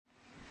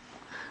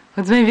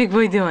What's my big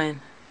boy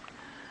doing?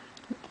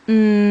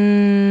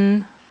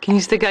 Can you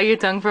stick out your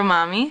tongue for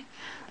mommy?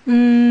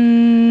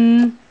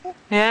 Yeah,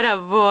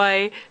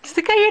 boy.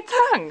 Stick out your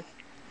tongue.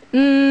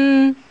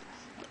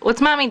 What's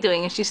mommy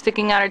doing? Is she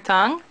sticking out her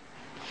tongue?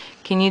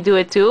 Can you do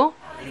it too?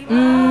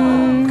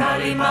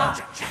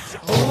 Kalima,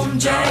 Om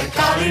Jai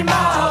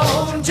Kalima,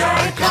 Om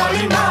Jai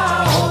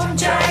Kalima, Om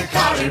Jai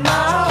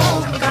Kalima,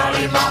 Om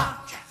Kalima.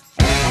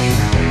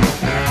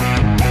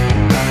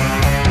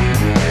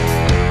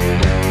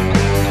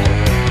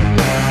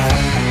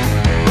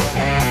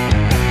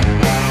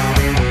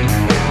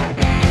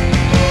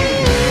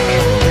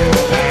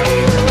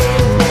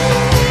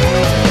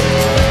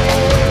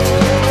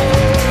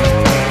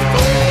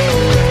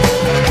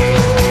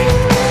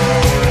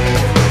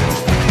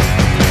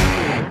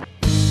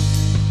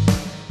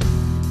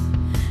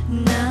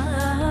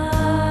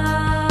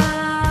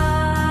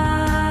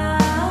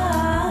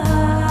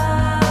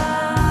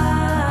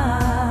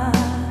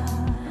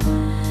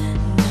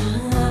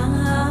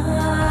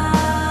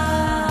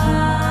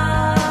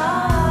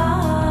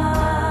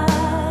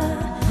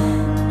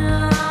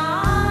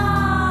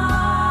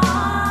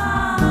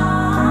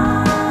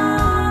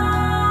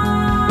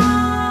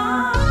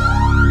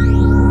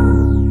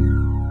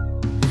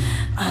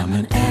 I'm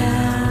an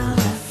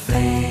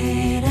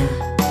elevator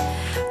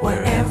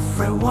where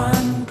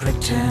everyone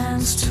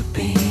pretends to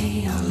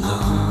be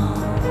alone.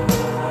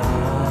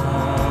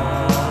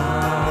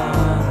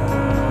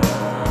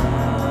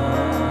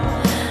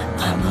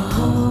 I'm a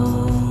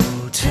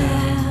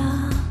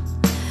hotel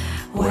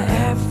where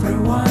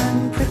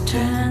everyone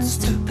pretends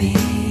to be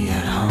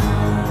at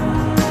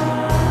home.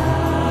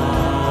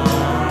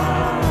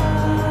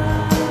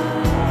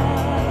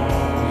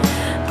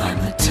 I'm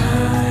a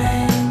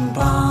time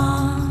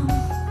bomb.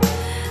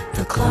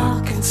 The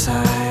clock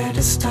inside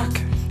is stuck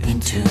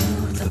into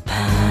the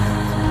past.